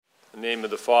In the name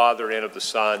of the Father, and of the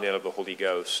Son, and of the Holy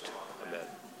Ghost. Amen.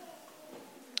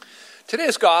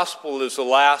 Today's gospel is the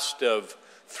last of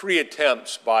three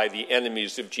attempts by the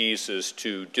enemies of Jesus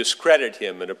to discredit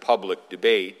him in a public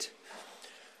debate.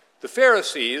 The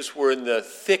Pharisees were in the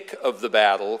thick of the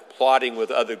battle, plotting with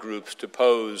other groups to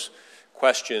pose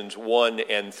questions 1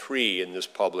 and 3 in this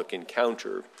public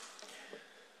encounter.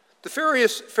 The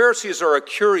Pharisees are a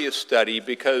curious study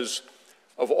because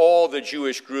of all the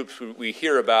Jewish groups we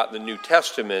hear about in the New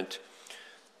Testament,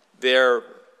 their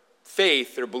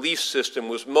faith, their belief system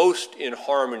was most in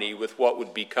harmony with what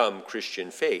would become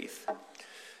Christian faith.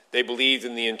 They believed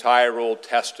in the entire Old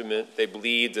Testament, they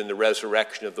believed in the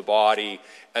resurrection of the body,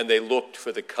 and they looked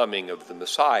for the coming of the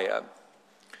Messiah.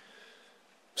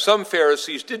 Some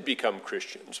Pharisees did become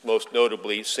Christians, most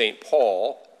notably St.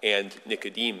 Paul and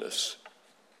Nicodemus.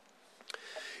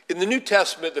 In the New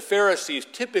Testament, the Pharisees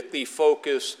typically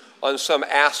focus on some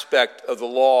aspect of the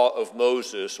law of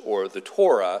Moses or the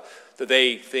Torah that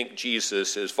they think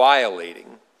Jesus is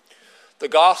violating. The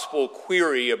gospel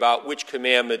query about which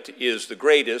commandment is the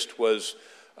greatest was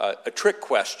a trick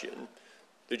question.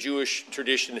 The Jewish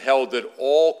tradition held that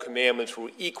all commandments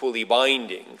were equally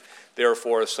binding.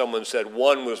 Therefore, if someone said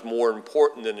one was more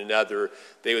important than another,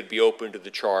 they would be open to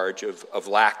the charge of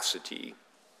laxity.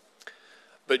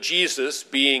 But Jesus,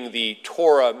 being the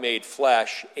Torah made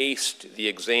flesh, aced the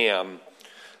exam,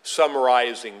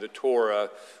 summarizing the Torah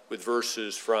with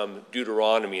verses from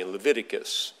Deuteronomy and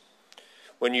Leviticus.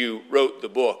 When you wrote the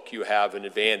book, you have an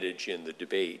advantage in the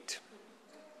debate.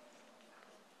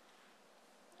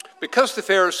 Because the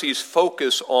Pharisees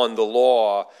focus on the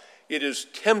law, it is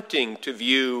tempting to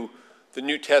view the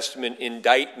New Testament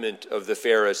indictment of the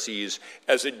Pharisees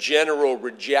as a general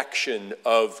rejection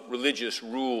of religious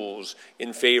rules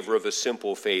in favor of a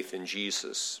simple faith in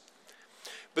Jesus.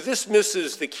 But this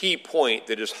misses the key point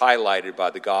that is highlighted by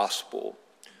the gospel.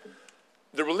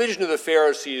 The religion of the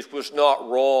Pharisees was not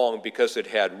wrong because it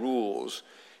had rules.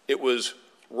 It was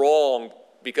wrong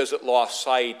because it lost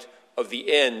sight of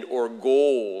the end or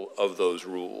goal of those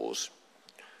rules.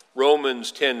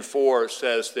 Romans 10:4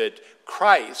 says that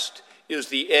Christ is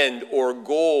the end or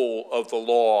goal of the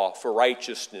law for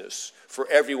righteousness for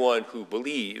everyone who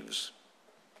believes.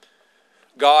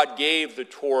 God gave the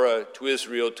Torah to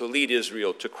Israel to lead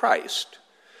Israel to Christ.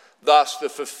 Thus, the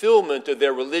fulfillment of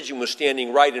their religion was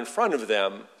standing right in front of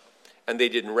them, and they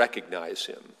didn't recognize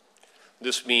him.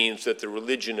 This means that the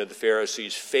religion of the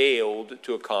Pharisees failed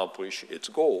to accomplish its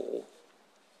goal.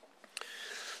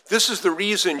 This is the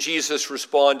reason Jesus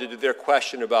responded to their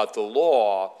question about the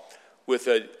law with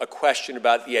a question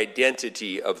about the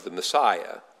identity of the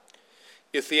Messiah.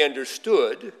 If they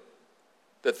understood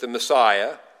that the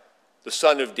Messiah, the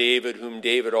son of David, whom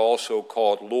David also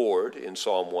called Lord in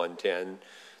Psalm 110,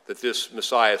 that this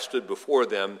Messiah stood before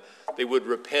them, they would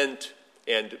repent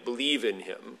and believe in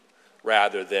him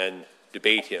rather than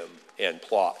debate him and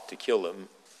plot to kill him.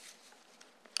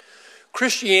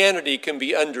 Christianity can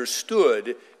be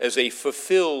understood as a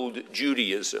fulfilled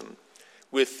Judaism,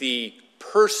 with the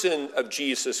person of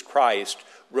Jesus Christ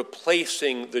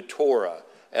replacing the Torah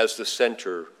as the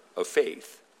center of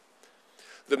faith.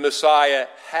 The Messiah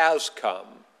has come.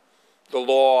 The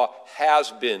law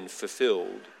has been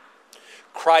fulfilled.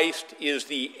 Christ is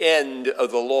the end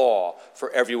of the law for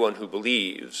everyone who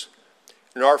believes.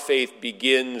 And our faith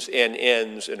begins and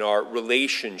ends in our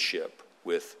relationship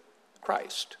with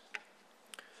Christ.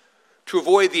 To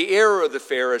avoid the error of the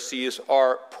Pharisees,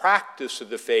 our practice of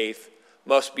the faith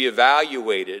must be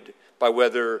evaluated by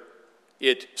whether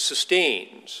it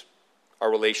sustains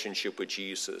our relationship with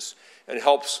Jesus and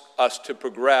helps us to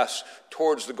progress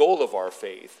towards the goal of our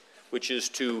faith, which is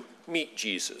to meet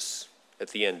Jesus at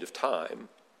the end of time.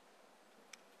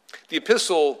 The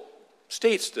epistle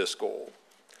states this goal.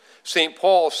 St.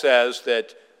 Paul says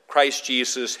that Christ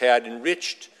Jesus had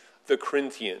enriched the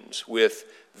Corinthians with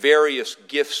various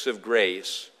gifts of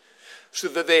grace, so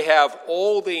that they have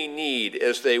all they need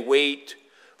as they wait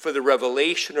for the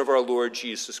revelation of our Lord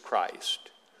Jesus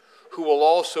Christ, who will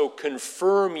also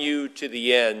confirm you to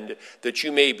the end, that you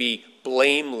may be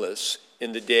blameless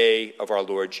in the day of our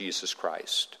Lord Jesus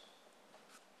Christ.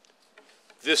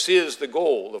 This is the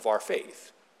goal of our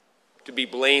faith, to be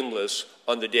blameless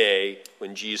on the day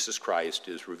when Jesus Christ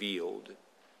is revealed.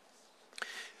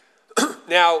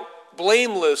 Now,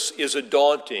 blameless is a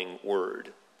daunting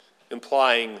word,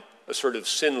 implying a sort of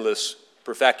sinless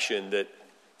perfection that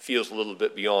feels a little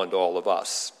bit beyond all of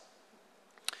us.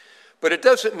 But it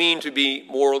doesn't mean to be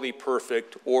morally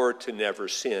perfect or to never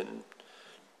sin.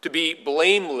 To be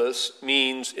blameless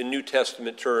means, in New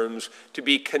Testament terms, to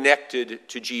be connected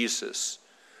to Jesus,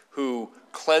 who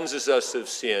cleanses us of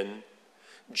sin,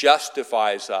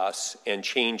 justifies us, and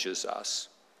changes us.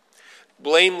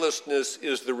 Blamelessness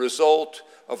is the result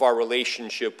of our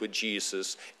relationship with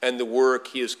Jesus and the work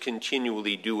he is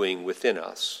continually doing within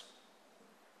us.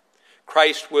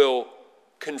 Christ will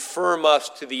confirm us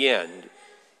to the end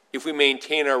if we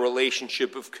maintain our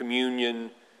relationship of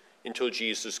communion until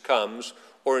Jesus comes,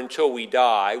 or until we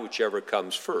die, whichever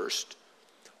comes first.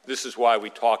 This is why we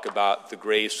talk about the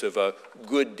grace of a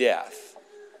good death.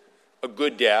 A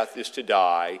good death is to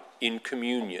die in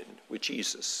communion with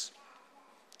Jesus.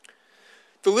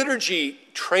 The liturgy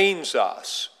trains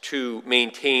us to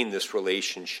maintain this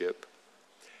relationship.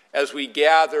 As we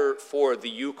gather for the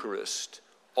Eucharist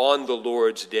on the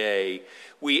Lord's Day,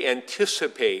 we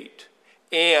anticipate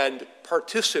and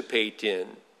participate in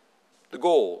the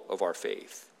goal of our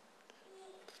faith.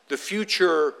 The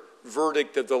future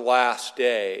verdict of the last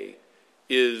day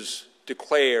is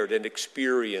declared and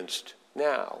experienced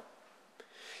now.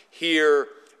 Here,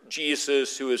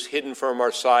 Jesus, who is hidden from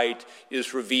our sight,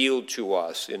 is revealed to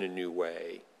us in a new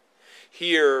way.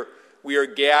 Here, we are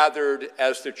gathered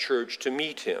as the church to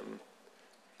meet him,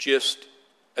 just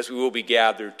as we will be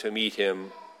gathered to meet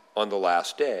him on the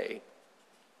last day.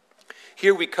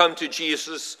 Here we come to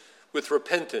Jesus with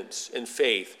repentance and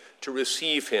faith to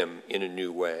receive him in a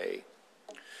new way.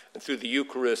 And through the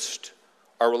Eucharist,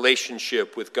 our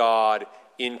relationship with God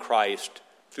in Christ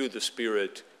through the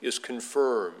Spirit is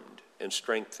confirmed and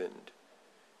strengthened.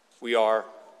 We are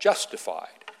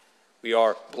justified. We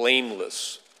are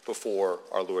blameless before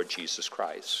our Lord Jesus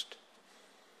Christ.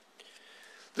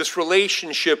 This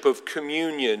relationship of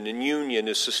communion and union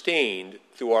is sustained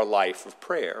through our life of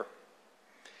prayer.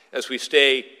 As we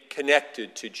stay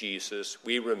connected to Jesus,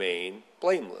 we remain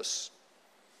blameless.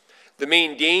 The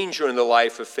main danger in the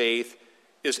life of faith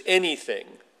is anything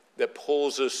that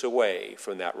pulls us away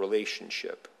from that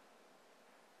relationship.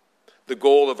 The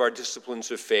goal of our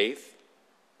disciplines of faith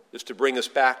is to bring us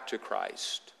back to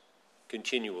Christ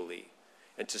continually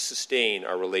and to sustain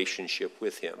our relationship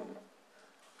with him.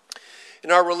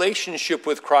 And our relationship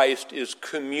with Christ is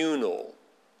communal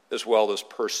as well as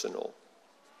personal.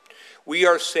 We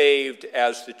are saved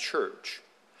as the church,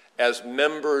 as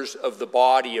members of the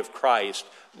body of Christ,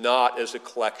 not as a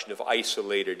collection of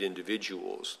isolated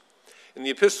individuals. And the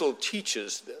epistle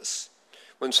teaches this.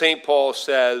 When St. Paul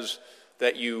says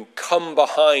that you come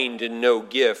behind in no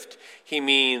gift, he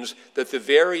means that the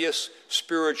various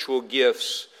spiritual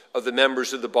gifts of the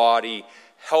members of the body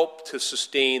help to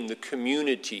sustain the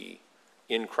community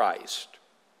in Christ.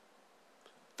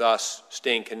 Thus,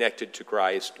 staying connected to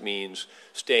Christ means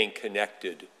staying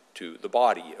connected to the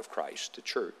body of Christ, the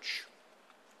church.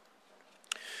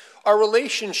 Our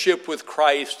relationship with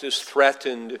Christ is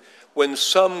threatened when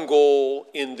some goal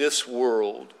in this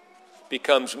world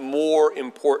becomes more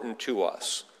important to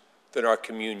us than our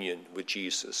communion with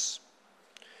Jesus.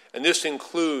 And this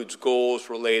includes goals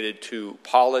related to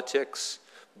politics,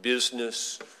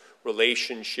 business,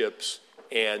 relationships,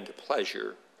 and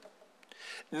pleasure.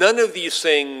 None of these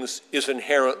things is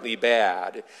inherently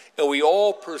bad, and we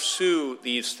all pursue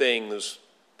these things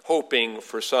hoping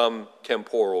for some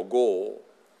temporal goal.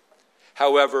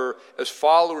 However, as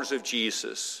followers of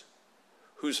Jesus,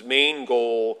 whose main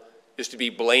goal is to be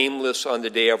blameless on the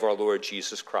day of our Lord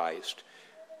Jesus Christ,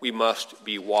 we must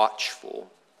be watchful.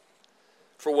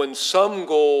 For when some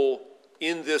goal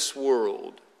in this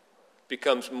world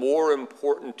becomes more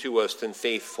important to us than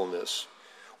faithfulness,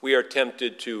 we are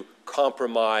tempted to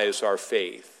compromise our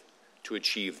faith to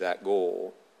achieve that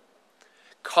goal.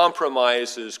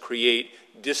 Compromises create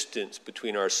distance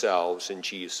between ourselves and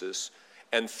Jesus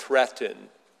and threaten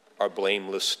our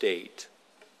blameless state.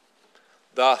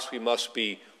 Thus, we must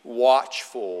be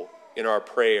watchful in our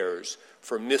prayers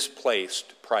for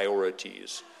misplaced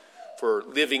priorities, for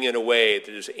living in a way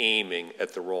that is aiming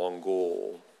at the wrong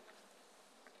goal.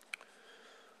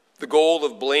 The goal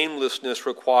of blamelessness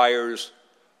requires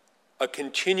a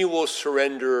continual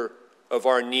surrender of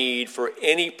our need for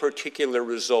any particular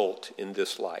result in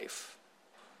this life.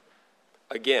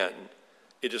 Again,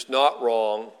 it is not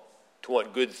wrong to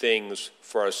want good things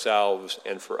for ourselves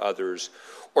and for others,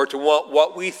 or to want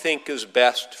what we think is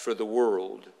best for the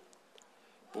world.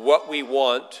 But what we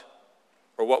want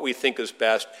or what we think is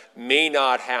best may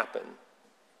not happen.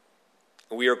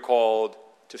 We are called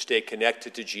to stay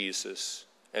connected to Jesus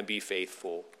and be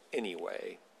faithful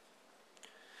anyway.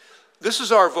 This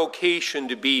is our vocation,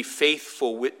 to be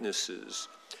faithful witnesses,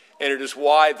 and it is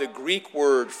why the Greek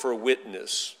word for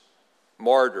witness,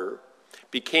 martyr,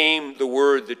 became the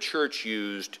word the church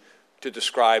used to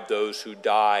describe those who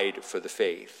died for the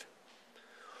faith.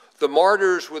 The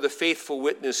martyrs were the faithful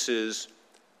witnesses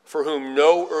for whom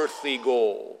no earthly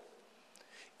goal,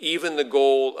 even the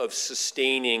goal of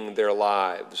sustaining their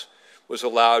lives was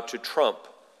allowed to trump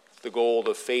the goal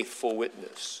of faithful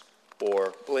witness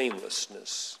or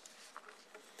blamelessness.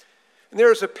 And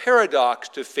there is a paradox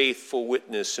to faithful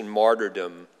witness and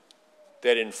martyrdom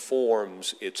that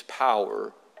informs its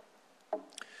power.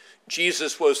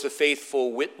 Jesus was the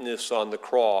faithful witness on the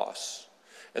cross,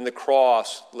 and the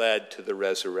cross led to the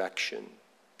resurrection.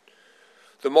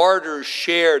 The martyrs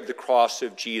shared the cross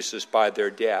of Jesus by their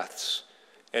deaths,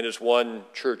 and as one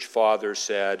church father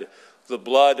said, the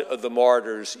blood of the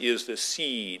martyrs is the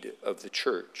seed of the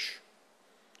church.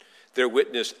 Their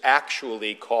witness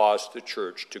actually caused the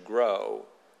church to grow.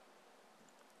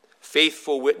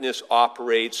 Faithful witness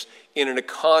operates in an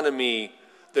economy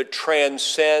that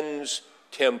transcends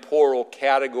temporal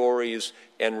categories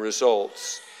and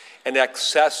results and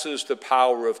accesses the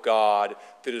power of God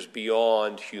that is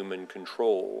beyond human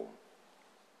control.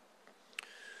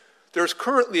 There's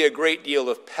currently a great deal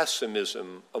of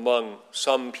pessimism among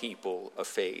some people of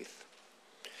faith.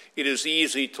 It is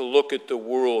easy to look at the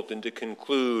world and to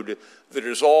conclude that it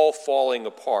is all falling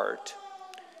apart.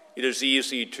 It is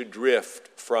easy to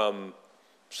drift from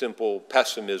simple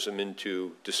pessimism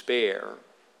into despair.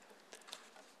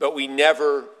 But we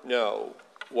never know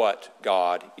what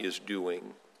God is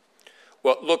doing.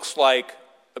 What looks like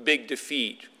a big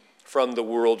defeat from the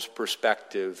world's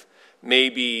perspective may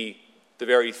be the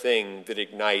very thing that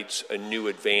ignites a new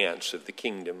advance of the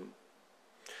kingdom.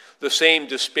 The same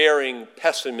despairing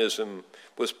pessimism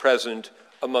was present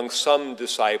among some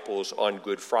disciples on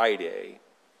Good Friday.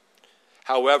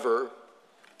 However,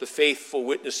 the faithful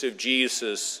witness of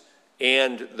Jesus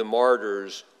and the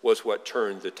martyrs was what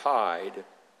turned the tide.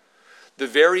 The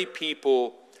very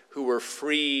people who were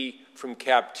free from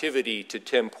captivity to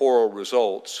temporal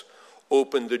results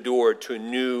opened the door to a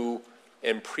new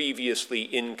and previously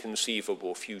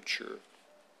inconceivable future.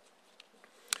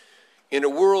 In a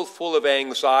world full of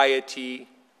anxiety,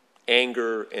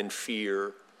 anger, and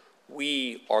fear,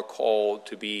 we are called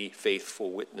to be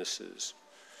faithful witnesses.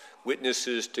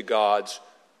 Witnesses to God's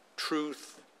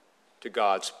truth, to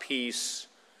God's peace,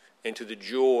 and to the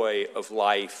joy of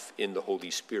life in the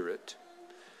Holy Spirit.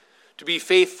 To be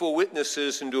faithful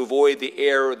witnesses and to avoid the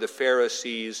error of the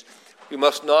Pharisees, we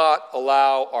must not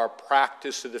allow our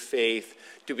practice of the faith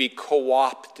to be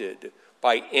co-opted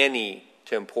by any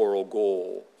temporal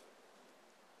goal.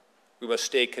 We must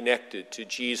stay connected to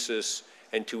Jesus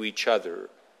and to each other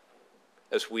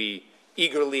as we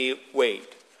eagerly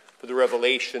wait for the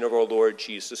revelation of our Lord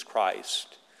Jesus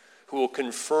Christ, who will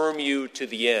confirm you to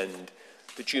the end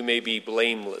that you may be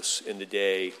blameless in the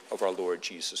day of our Lord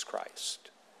Jesus Christ.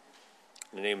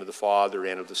 In the name of the Father,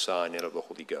 and of the Son, and of the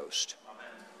Holy Ghost.